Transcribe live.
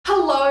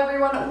Hello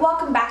everyone,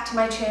 welcome back to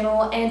my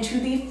channel and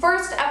to the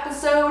first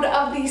episode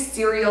of the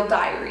Serial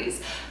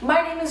Diaries.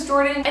 My name is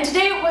Jordan and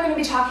today we're going to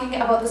be talking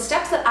about the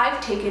steps that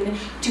I've taken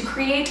to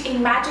create a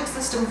magic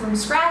system from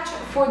scratch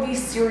for the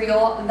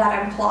serial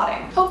that I'm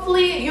plotting.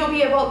 Hopefully you'll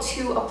be able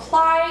to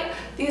apply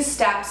these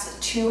steps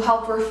to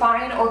help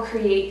refine or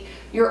create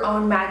your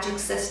own magic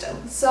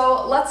system.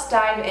 So let's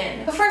dive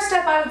in. The first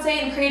step I would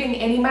say in creating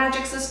any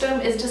magic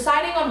system is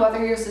deciding on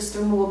whether your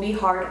system will be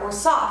hard or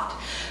soft.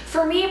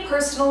 For me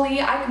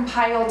personally, I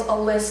compiled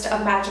a list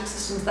of magic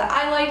systems that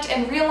I liked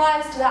and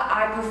realized that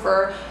I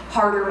prefer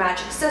harder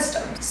magic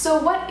systems.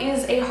 So what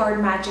is a hard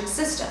magic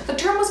system? The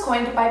term was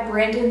coined by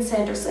Brandon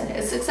Sanderson,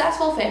 a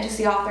successful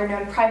fantasy author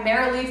known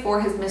primarily for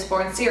his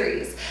Mistborn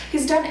series.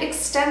 He's done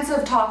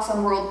extensive talks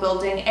on world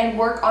building and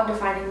work on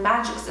defining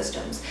magic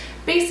systems.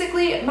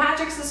 Basically,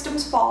 magic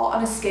systems fall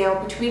on a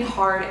scale between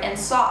hard and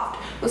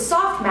soft. With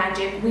soft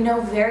magic, we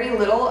know very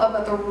little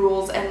about the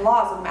rules and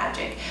laws of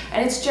magic,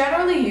 and it's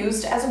generally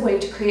used as a way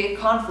to create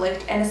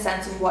conflict and a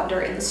sense of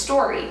wonder in the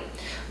story.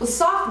 With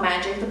soft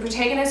magic, the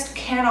protagonist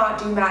cannot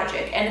do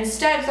magic, and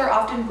instead they're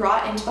often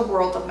brought into the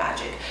world of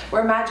magic,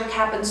 where magic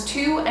happens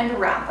to and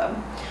around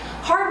them.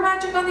 Hard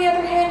magic, on the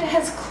other hand,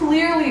 has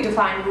clearly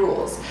defined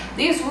rules.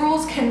 These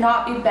rules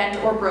cannot be bent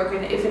or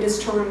broken if it is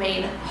to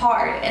remain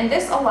hard, and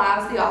this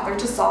allows the author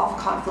to solve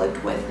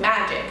conflict with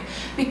magic.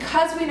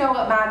 Because we know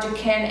what magic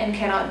can and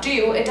cannot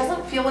do, it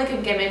doesn't feel like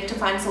a gimmick to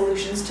find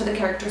solutions to the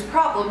character's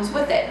problems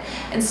with it.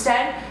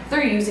 Instead,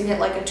 they're using it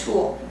like a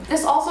tool.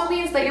 This also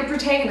means that your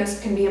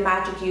protagonist can be a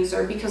magic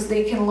user because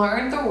they can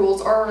learn the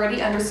rules or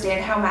already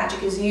understand how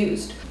magic is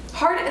used.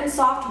 Hard and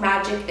soft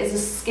magic is a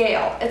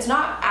scale. It's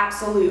not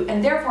absolute,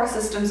 and therefore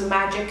systems of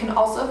magic can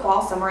also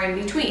fall somewhere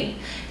in between.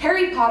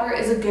 Harry Potter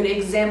is a good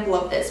example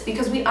of this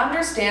because we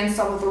understand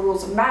some of the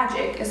rules of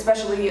magic,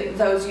 especially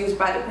those used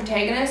by the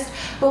protagonist,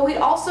 but we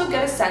also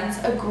get a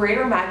sense of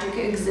greater magic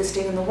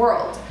existing in the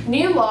world.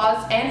 New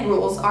laws and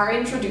rules are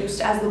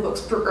introduced as the books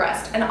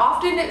progressed, and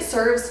often it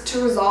serves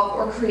to resolve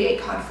or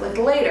create conflict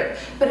later,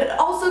 but it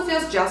also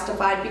feels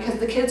justified because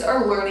the kids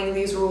are learning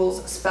these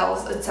rules,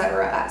 spells,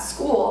 etc. at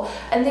school,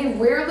 and they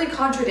rarely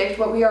contradict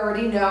what we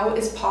already know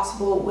is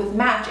possible with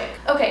magic.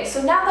 Okay,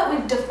 so now that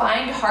we've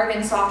defined hard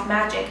and soft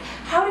magic,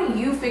 how do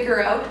you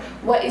figure out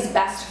what is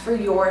best for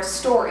your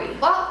story?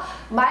 Well,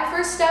 my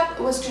first step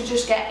was to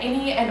just get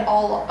any and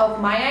all of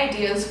my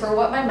ideas for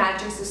what my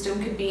magic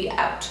system could be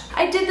out.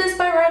 I did this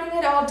by writing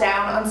it all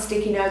down on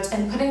sticky notes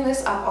and putting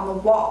this up on the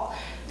wall.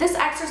 This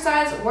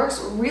exercise works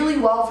really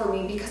well for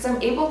me because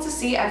I'm able to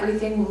see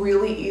everything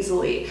really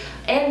easily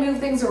and move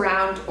things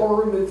around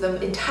or remove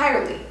them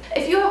entirely.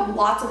 If you have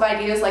lots of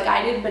ideas like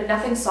I did but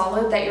nothing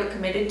solid that you're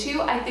committed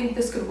to, I think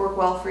this could work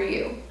well for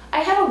you. I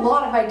had a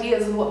lot of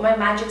ideas of what my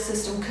magic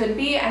system could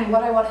be and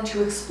what I wanted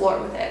to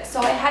explore with it, so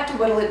I had to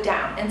whittle it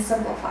down and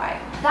simplify.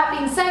 That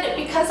being said,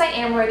 because I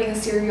am writing a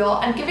serial,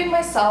 I'm giving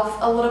myself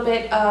a little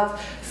bit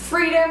of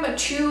freedom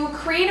to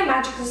create a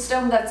magic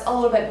system that's a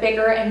little bit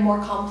bigger and more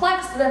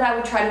complex than I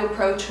would try to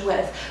approach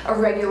with a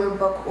regular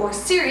book or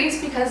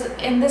series, because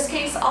in this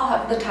case I'll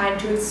have the time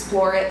to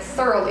explore it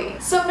thoroughly.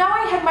 So now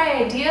I had my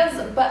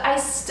ideas, but I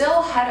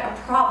still had a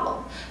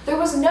problem. There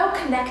was no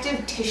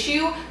connective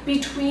tissue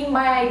between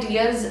my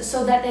ideas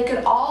so that they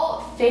could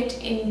all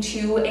fit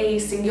into a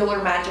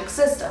singular magic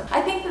system.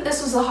 I think that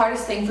this was the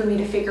hardest thing for me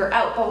to figure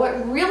out, but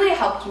what really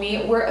helped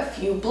me were a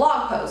few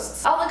blog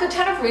posts. I'll link a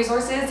ton of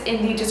resources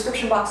in the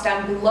description box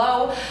down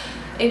below,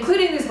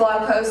 including these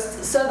blog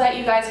posts, so that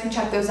you guys can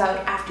check those out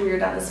after you're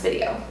done this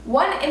video.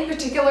 One in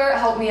particular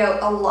helped me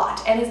out a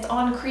lot, and it's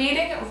on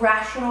creating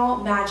rational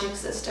magic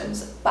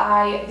systems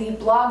by the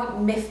blog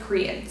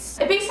Mythcreants.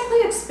 It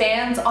basically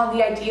expands on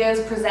the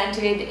ideas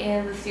presented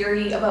in the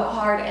theory about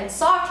hard and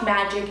soft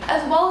magic,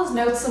 as well as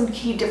notes some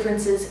key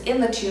differences in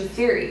the two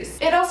theories.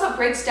 It also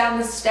breaks down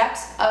the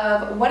steps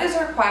of what is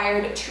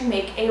required to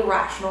make a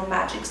rational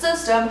magic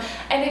system,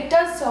 and it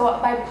does so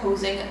by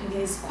posing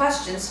these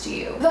questions to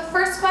you. The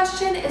first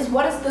question is,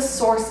 what is the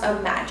source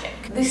of magic?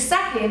 The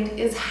second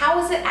is,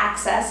 how is it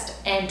accessed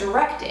and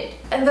directed?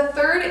 And the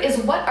third is,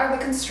 what are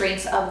the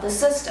constraints of the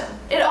system?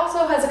 It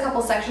also has a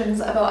couple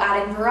sections about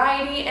adding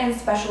variety and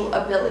special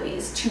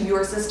abilities to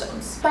your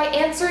systems. By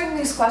answering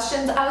these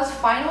questions, I was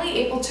finally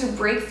able to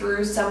break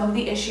through some of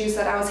the issues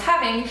that I was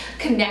having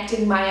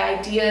connecting my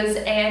ideas,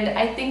 and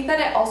I think that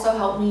it also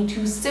helped me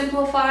to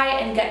simplify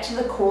and get to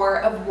the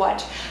core of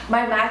what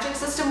my magic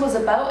system was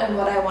about and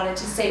what I wanted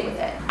to say with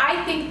it.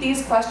 I think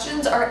these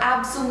questions are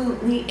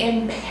absolutely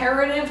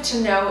imperative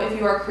to know if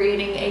you are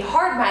creating a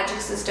hard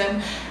magic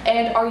system,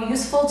 and are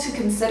useful to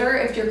consider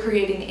if you're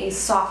creating a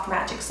soft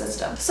magic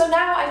system. So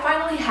now I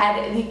finally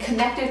had the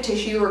connective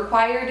tissue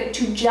required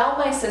to gel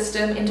my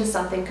system into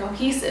something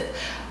cohesive,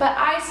 but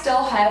I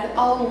still had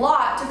a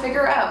lot to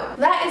figure out.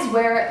 That is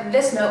where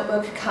this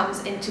notebook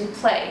comes into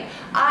play.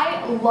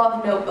 I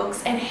love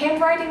notebooks, and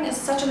handwriting is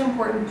such an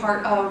important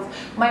part of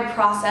my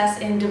process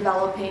in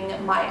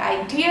developing my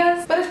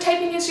ideas, but if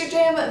typing is your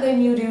jam,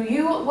 then you do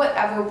you.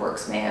 whatever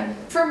works, man.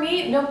 For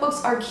me,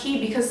 notebooks are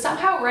key because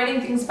somehow writing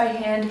things by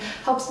hand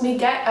helps me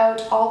get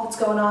out all that's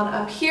going on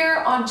up here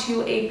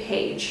onto a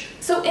page.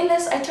 So in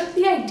this, I took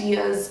the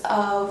ideas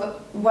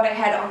of what I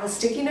had on the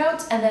sticky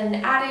notes and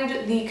then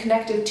added the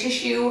connective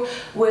tissue,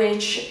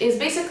 which is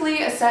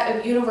basically a set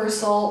of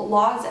universal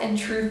laws and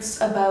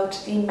truths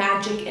about the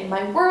magic in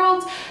my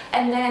world,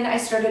 and then I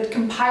started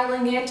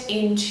compiling it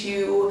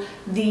into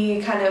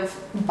the kind of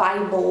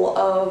Bible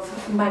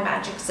of my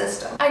magic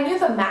system. I knew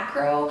the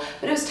macro,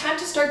 but it was time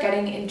to start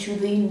getting into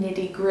the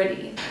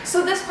nitty-gritty.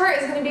 So this part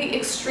is going to be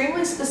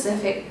extremely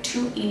specific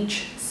to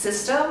each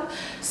system,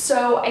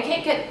 so I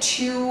can't get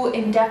too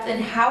in-depth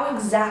in how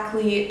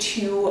exactly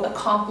to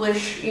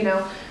accomplish,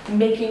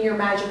 making your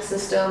magic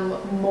system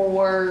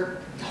more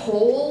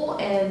whole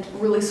and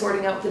really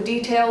sorting out the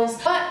details,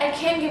 but I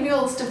can give you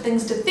a list of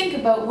things to think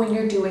about when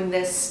you're doing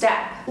this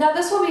step. Now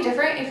this will be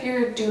different if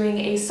you're doing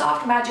a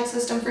soft magic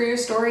system for your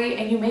story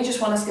and you may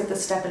just want to skip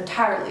this step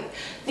entirely.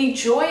 The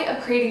joy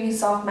of creating a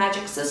soft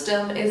magic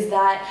system is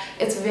that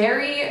it's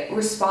very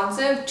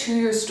responsive to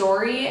your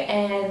story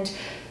and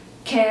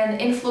can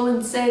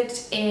influence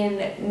it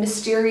in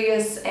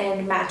mysterious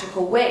and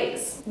magical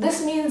ways.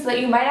 This means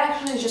that you might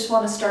actually just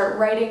want to start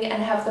writing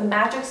and have the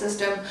magic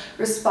system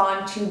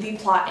respond to the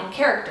plot and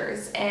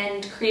characters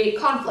and create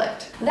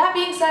conflict. That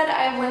being said,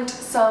 I linked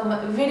some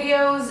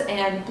videos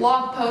and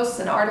blog posts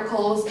and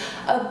articles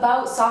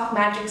about soft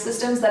magic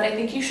systems that I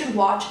think you should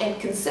watch and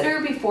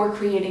consider before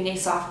creating a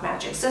soft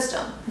magic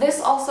system.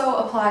 This also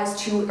applies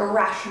to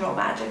irrational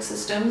magic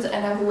systems,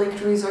 and I've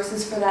linked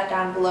resources for that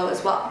down below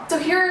as well. So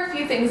here are a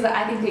few things that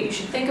I think that you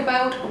should think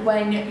about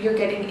when you're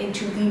getting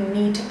into the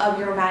meat of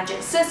your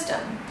magic system.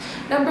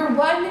 Number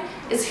 1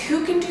 is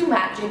who can do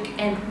magic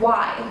and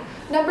why.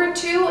 Number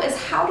 2 is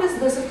how does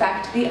this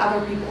affect the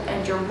other people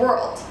and your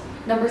world.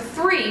 Number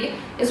 3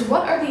 is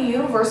what are the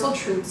universal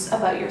truths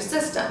about your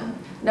system.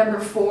 Number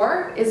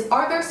 4 is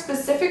are there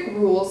specific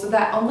rules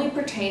that only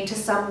pertain to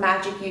some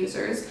magic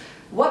users?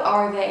 What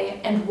are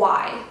they and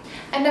why?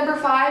 And number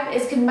 5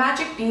 is can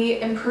magic be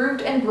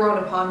improved and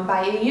grown upon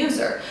by a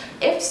user?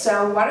 If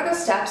so, what are the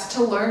steps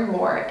to learn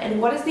more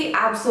and what is the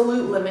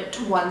absolute limit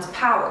to one's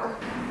power?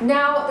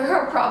 Now, there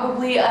are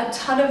probably a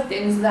ton of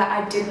things that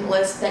I didn't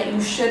list that you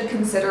should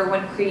consider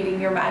when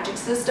creating your magic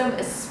system,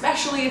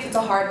 especially if it's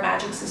a hard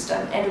magic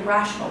system and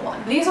irrational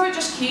one. These are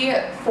just key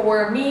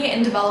for me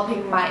in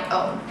developing my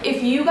own.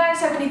 If you guys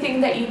have anything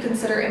that you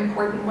consider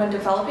important when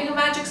developing a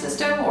magic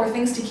system or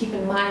things to keep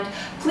in mind,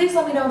 please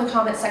let me know in the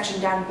comment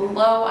section down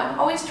below. I'm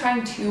always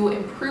trying to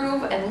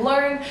improve and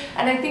learn,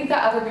 and I think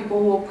that other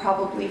people will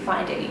probably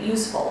find it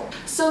useful.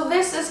 So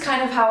this is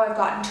kind of how I've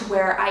gotten to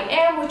where I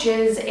am, which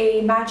is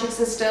a magic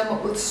system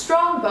with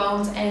strong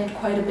bones and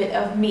quite a bit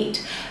of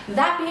meat.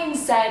 That being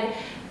said,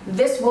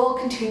 this will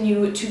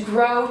continue to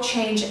grow,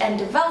 change, and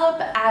develop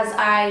as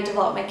I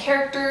develop my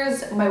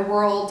characters, my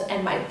world,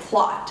 and my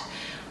plot.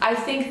 I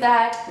think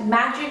that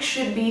magic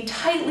should be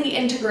tightly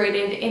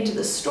integrated into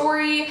the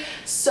story,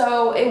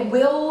 so it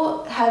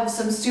will have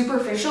some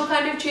superficial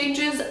kind of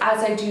changes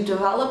as I do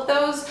develop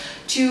those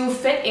to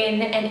fit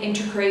in and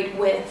integrate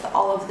with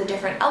all of the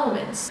different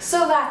elements.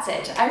 So that's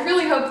it. I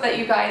really hope that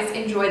you guys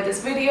enjoyed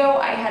this video.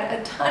 I had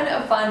a ton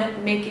of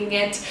fun making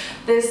it.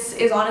 This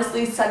is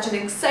honestly such an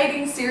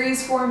exciting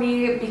series for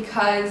me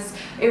because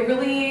it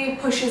really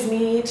pushes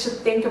me to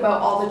think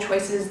about all the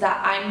choices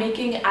that I'm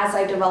making as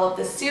I develop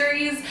this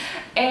series.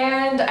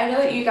 And I know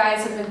that you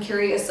guys have been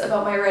curious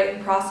about my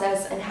writing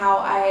process and how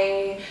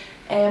I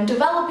am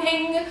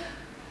developing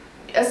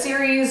a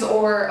series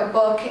or a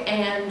book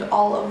and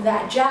all of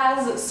that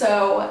jazz,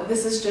 so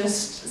this is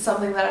just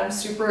something that I'm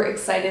super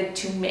excited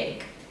to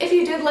make. If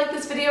you did like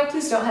this video,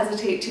 please don't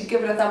hesitate to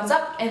give it a thumbs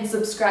up and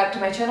subscribe to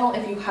my channel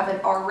if you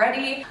haven't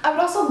already. I would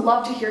also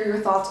love to hear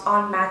your thoughts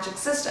on magic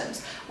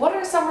systems. What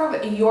are some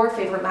of your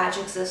favorite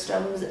magic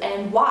systems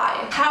and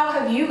why? How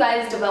have you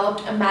guys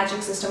developed a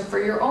magic system for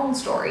your own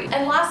story?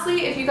 And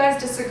lastly, if you guys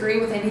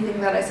disagree with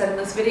anything that I said in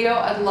this video,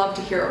 I'd love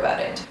to hear about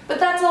it. But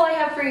that's all I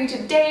have for you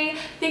today.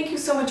 Thank you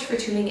so much for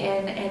tuning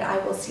in, and I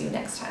will see you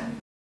next time.